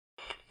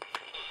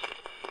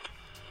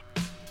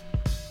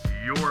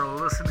You're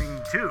listening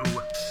to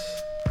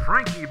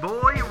Frankie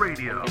Boy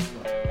Radio.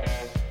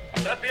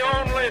 That the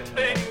only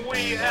thing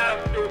we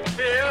have to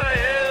fear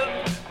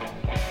is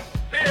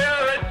fear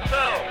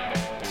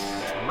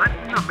itself.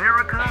 Letting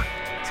America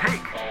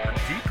take a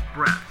deep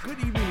breath. Good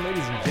evening,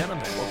 ladies and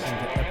gentlemen.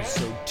 Welcome to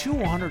episode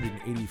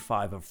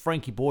 285 of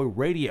Frankie Boy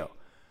Radio.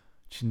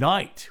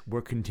 Tonight,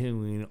 we're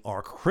continuing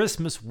our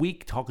Christmas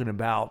week, talking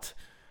about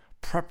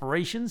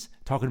preparations,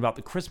 talking about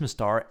the Christmas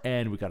star,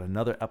 and we got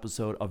another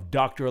episode of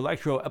Dr.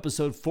 Electro,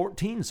 episode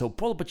 14. So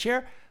pull up a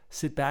chair,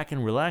 sit back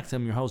and relax.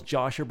 I'm your host,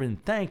 Josh Urban.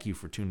 Thank you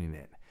for tuning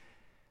in.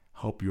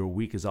 Hope your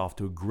week is off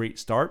to a great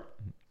start.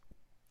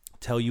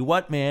 Tell you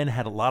what, man,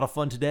 had a lot of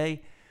fun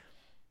today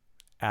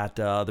at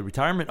the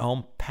retirement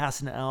home,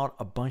 passing out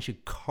a bunch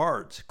of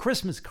cards,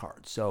 Christmas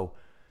cards. So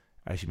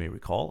as you may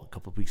recall, a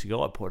couple of weeks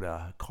ago, I put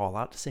a call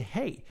out to say,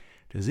 hey,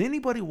 does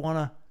anybody want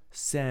to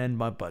send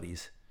my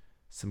buddies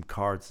some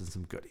cards and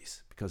some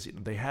goodies? Because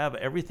they have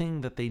everything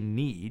that they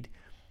need,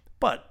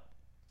 but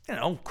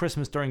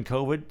Christmas during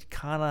COVID,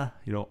 kind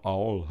of,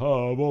 I'll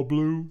have a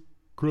blue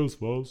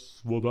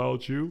Christmas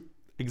without you.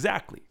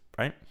 Exactly,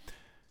 right?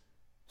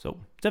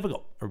 So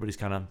difficult. Everybody's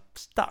kind of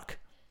stuck.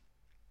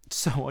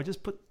 So I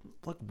just put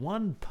like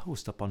one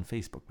post up on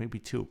Facebook, maybe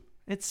two.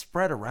 It's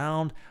spread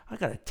around. I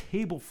got a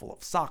table full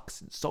of socks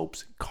and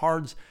soaps and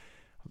cards.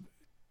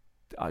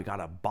 I got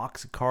a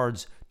box of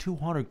cards,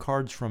 200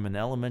 cards from an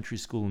elementary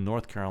school in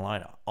North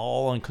Carolina,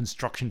 all on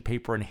construction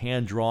paper and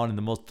hand-drawn in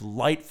the most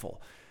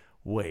delightful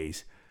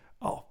ways.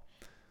 Oh,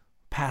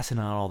 passing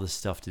out all this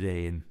stuff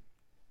today, and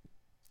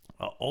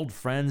old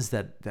friends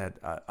that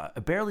I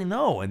barely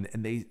know, and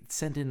they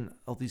sent in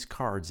all these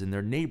cards, and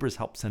their neighbors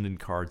helped send in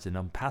cards, and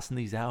I'm passing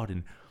these out,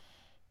 and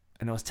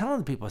I was telling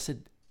the people, I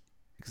said,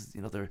 because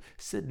they're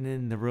sitting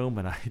in the room,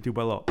 and I do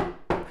my little,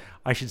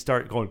 I should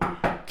start going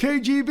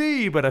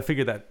KGB, but I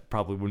figured that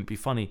probably wouldn't be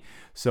funny.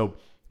 So,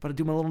 but I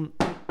do my little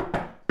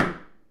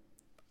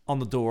on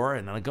the door,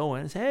 and then I go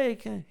in and say, hey,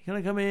 can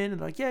I come in?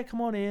 And they're like, yeah,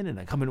 come on in. And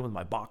I come in with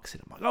my box,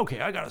 and I'm like,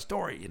 okay, I got a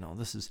story.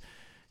 This is,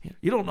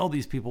 you don't know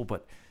these people,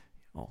 but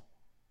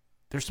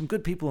there's some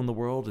good people in the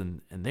world,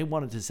 and they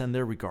wanted to send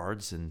their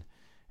regards, and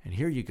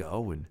here you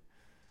go. And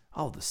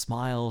the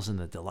smiles and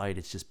the delight,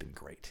 it's just been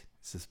great.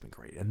 It's just been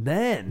great. And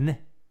then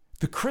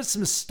the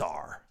Christmas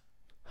star.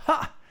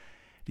 Ha!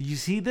 Did you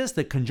see this?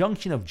 The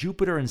conjunction of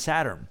Jupiter and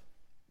Saturn.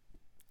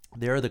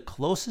 They're the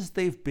closest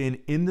they've been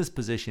in this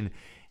position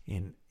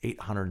in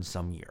 800 and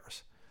some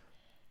years.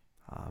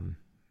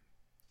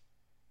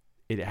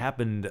 It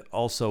happened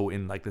also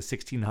in like the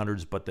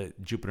 1600s, but the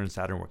Jupiter and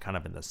Saturn were kind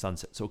of in the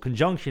sunset. So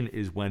conjunction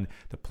is when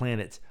the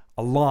planets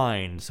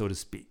align, so to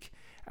speak.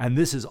 And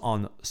this is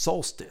on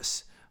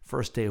solstice,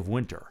 first day of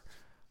winter.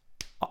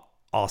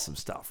 Awesome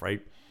stuff,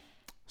 right?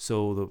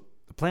 So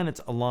the planets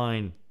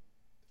align.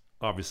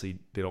 Obviously,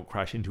 they don't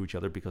crash into each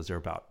other because they're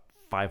about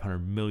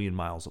 500 million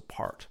miles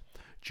apart.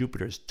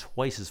 Jupiter is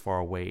twice as far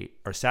away,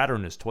 or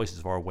Saturn is twice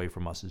as far away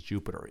from us as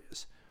Jupiter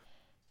is.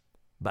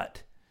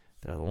 But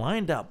they're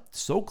lined up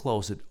so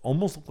close, it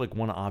almost looked like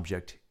one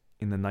object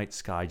in the night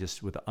sky,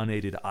 just with an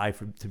unaided eye.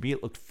 To me,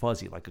 it looked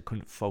fuzzy, like I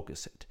couldn't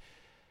focus it.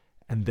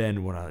 And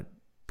then when I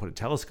put a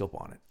telescope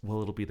on it,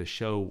 it'll be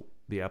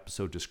the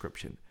episode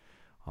description,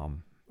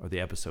 or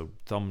the episode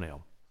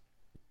thumbnail.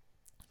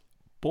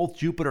 Both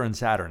Jupiter and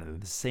Saturn in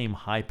the same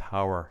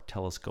high-power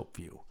telescope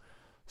view.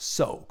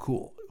 So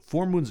cool.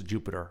 4 moons of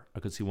Jupiter.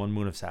 I could see 1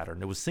 moon of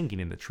Saturn. It was sinking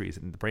in the trees,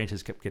 and the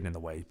branches kept getting in the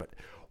way. But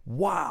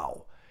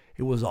wow,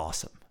 it was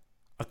awesome.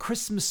 A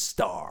Christmas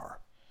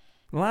star.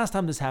 The last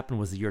time this happened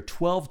was the year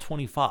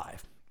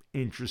 1225.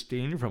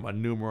 Interesting from a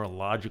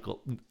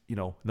numerological,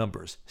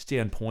 numbers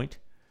standpoint.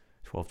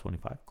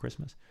 1225,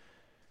 Christmas.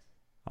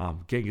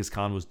 Genghis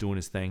Khan was doing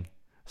his thing.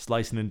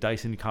 Slicing and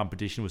dicing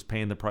competition was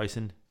paying the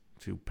pricing.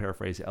 To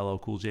paraphrase LL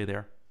Cool J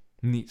there.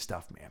 Neat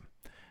stuff, man.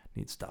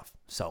 Neat stuff.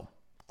 So,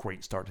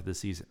 great start to the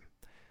season.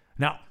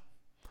 Now,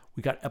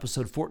 we got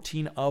episode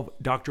 14 of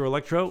Dr.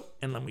 Electro,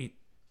 and let me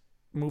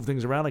move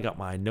things around. I got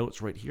my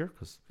notes right here,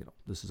 because,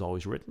 this is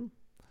always written.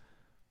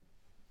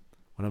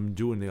 When I'm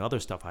doing the other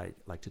stuff, I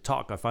like to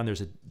talk. I find there's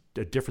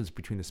a difference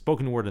between the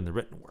spoken word and the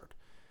written word.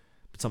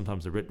 But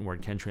sometimes the written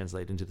word can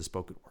translate into the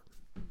spoken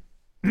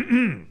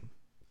word.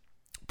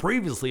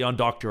 Previously on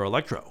Dr.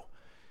 Electro,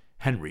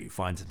 Henry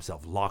finds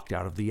himself locked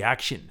out of the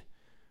action.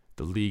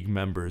 The League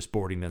members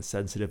boarding a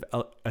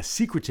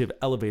secretive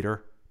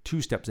elevator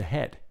 2 steps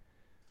ahead.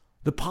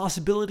 The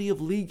possibility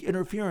of League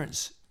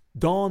interference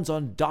dawns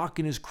on Doc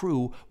and his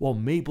crew while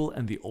Mabel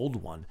and the Old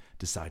One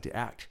decide to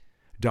act.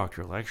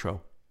 Dr.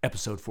 Electro,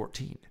 episode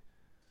 14.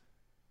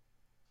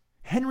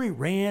 Henry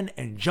ran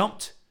and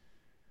jumped.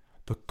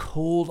 The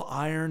cold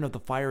iron of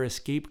the fire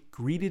escape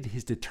greeted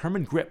his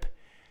determined grip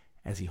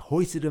as he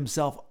hoisted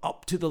himself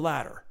up to the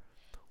ladder,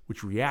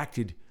 which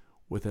reacted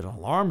with an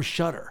alarm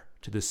shudder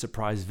to this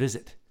surprise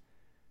visit.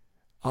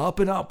 Up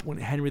and up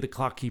went Henry the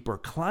clockkeeper,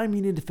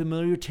 climbing into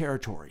familiar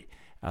territory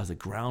as the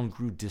ground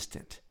grew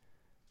distant.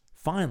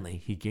 Finally,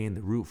 he gained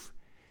the roof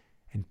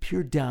and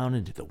peered down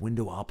into the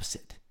window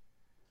opposite.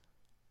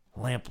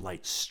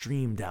 Lamplight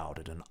streamed out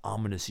at an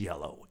ominous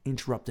yellow,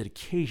 interrupted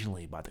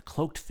occasionally by the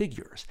cloaked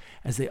figures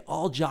as they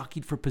all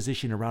jockeyed for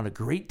position around a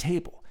great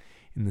table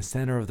in the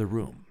center of the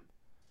room.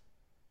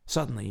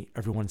 Suddenly,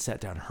 everyone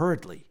sat down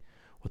hurriedly,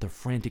 with a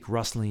frantic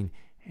rustling,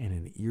 and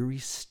an eerie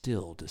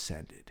still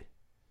descended.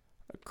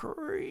 A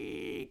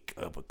creak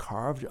of a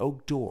carved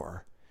oak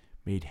door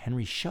made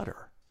Henry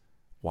shudder,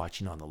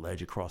 watching on the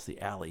ledge across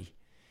the alley,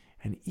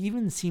 and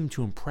even seemed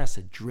to impress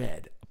a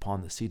dread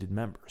upon the seated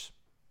members.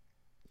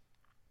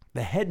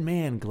 The head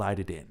man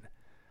glided in,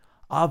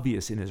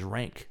 obvious in his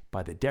rank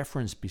by the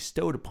deference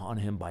bestowed upon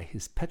him by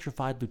his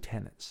petrified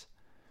lieutenants.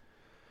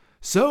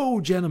 "So,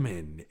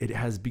 gentlemen, it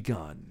has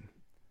begun."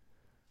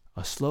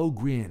 A slow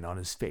grin on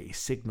his face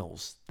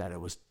signaled that it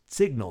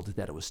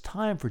was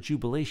time for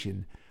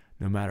jubilation,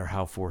 no matter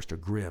how forced or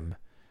grim,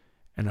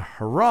 and a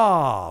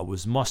hurrah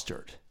was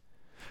mustered.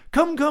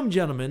 Come,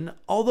 gentlemen,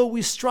 although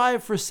we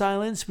strive for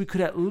silence, we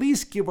could at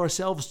least give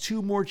ourselves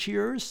 2 more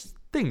cheers.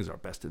 Things are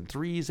best in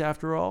 3s,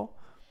 after all."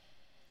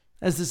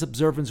 As this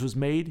observance was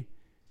made,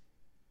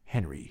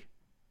 Henry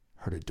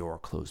heard a door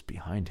close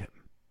behind him.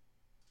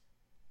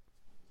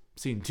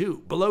 Scene 2,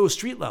 below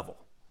street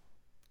level.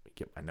 Let me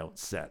get my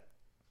notes set.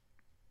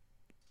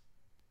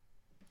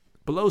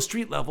 Below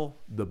street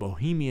level, the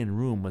bohemian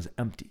room was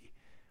empty,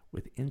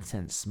 with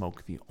incense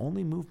smoke the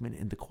only movement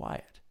in the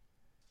quiet.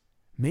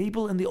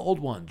 Mabel and the old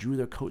one drew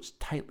their coats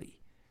tightly,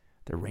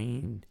 the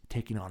rain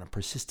taking on a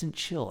persistent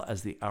chill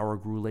as the hour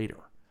grew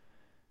later.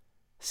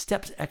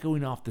 Steps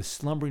echoing off the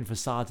slumbering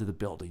facades of the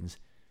buildings,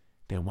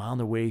 they wound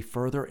their way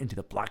further into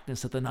the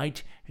blackness of the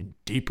night and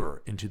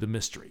deeper into the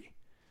mystery.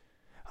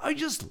 "I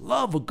just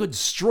love a good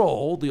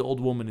stroll," the old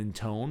woman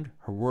intoned,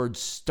 her words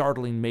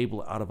startling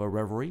Mabel out of a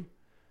reverie.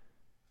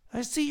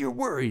 "I see you're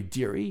worried,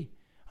 dearie.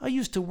 I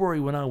used to worry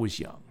when I was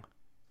young."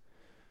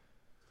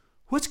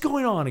 "What's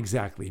going on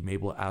exactly?"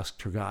 Mabel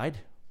asked her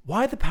guide.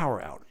 "Why the power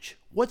outage?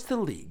 What's the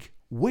leak?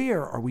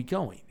 Where are we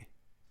going?"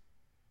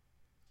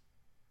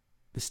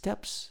 The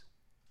steps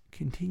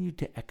continued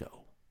to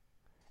echo,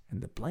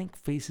 and the blank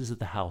faces of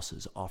the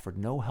houses offered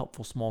no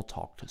helpful small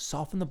talk to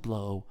soften the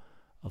blow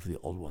of the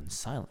old one's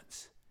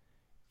silence.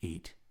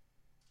 8,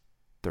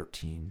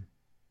 13,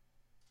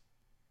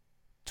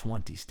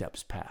 20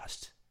 steps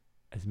passed,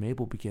 as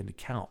Mabel began to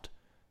count,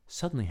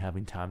 suddenly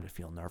having time to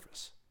feel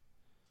nervous.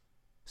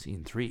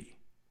 Scene 3.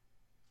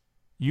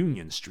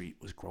 Union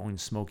Street was growing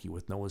smoky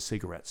with Noah's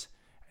cigarettes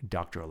and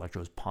Dr.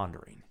 Electro's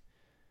pondering.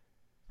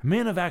 A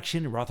man of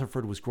action,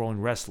 Rutherford was growing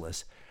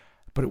restless,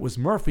 but it was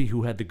Murphy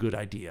who had the good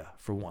idea,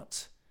 for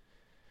once.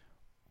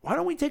 "Why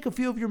don't we take a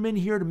few of your men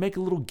here to make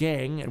a little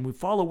gang, and we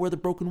follow where the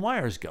broken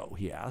wires go?"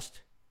 he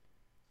asked.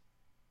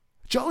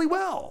 "Jolly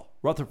well!"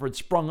 Rutherford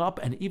sprung up,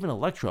 and even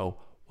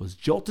Electro was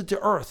jolted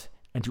to earth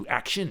and to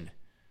action.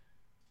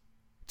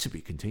 To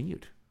be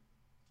continued.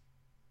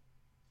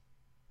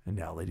 And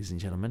now, ladies and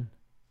gentlemen,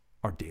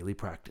 our daily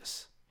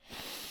practice.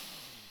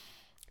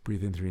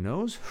 Breathe in through your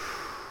nose,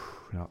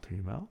 out through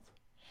your mouth.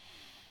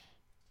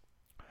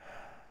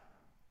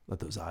 Let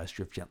those eyes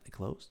drift gently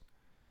closed.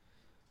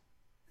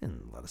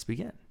 And let us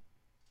begin.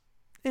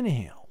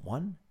 Inhale,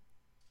 1,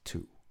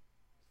 2,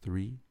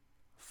 3,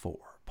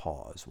 4.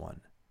 Pause,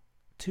 1,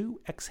 2.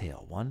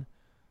 Exhale, 1,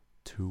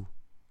 2,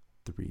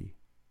 3,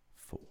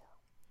 4.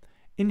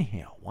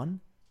 Inhale, 1,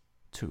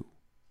 2,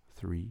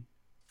 3,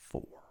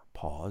 4.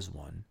 Pause,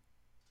 1,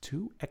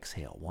 2.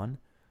 Exhale, 1,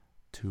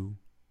 2,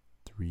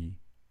 3,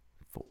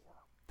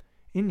 4.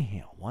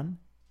 Inhale, 1,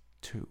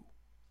 2,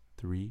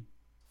 3,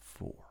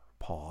 4.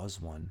 Pause,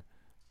 1,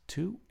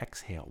 2.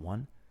 Exhale,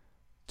 1,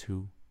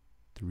 2,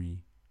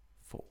 3,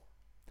 4.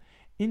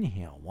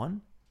 Inhale,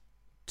 1,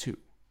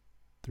 2,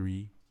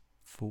 3,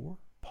 4.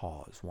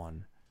 Pause,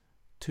 1,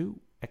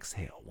 2.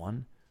 Exhale,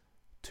 1,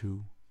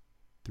 2,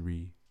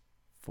 3,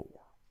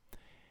 4.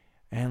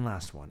 And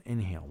last one.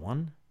 Inhale,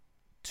 1,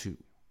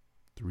 2,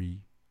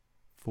 3,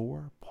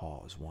 4.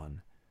 Pause,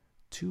 1,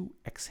 2.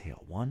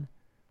 Exhale, 1,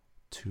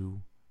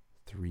 2,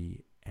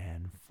 3,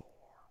 and 4.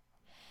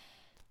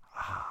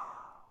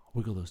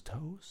 Wiggle those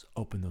toes,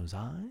 open those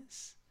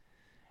eyes,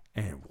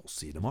 and we'll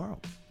see you tomorrow.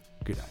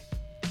 Good night.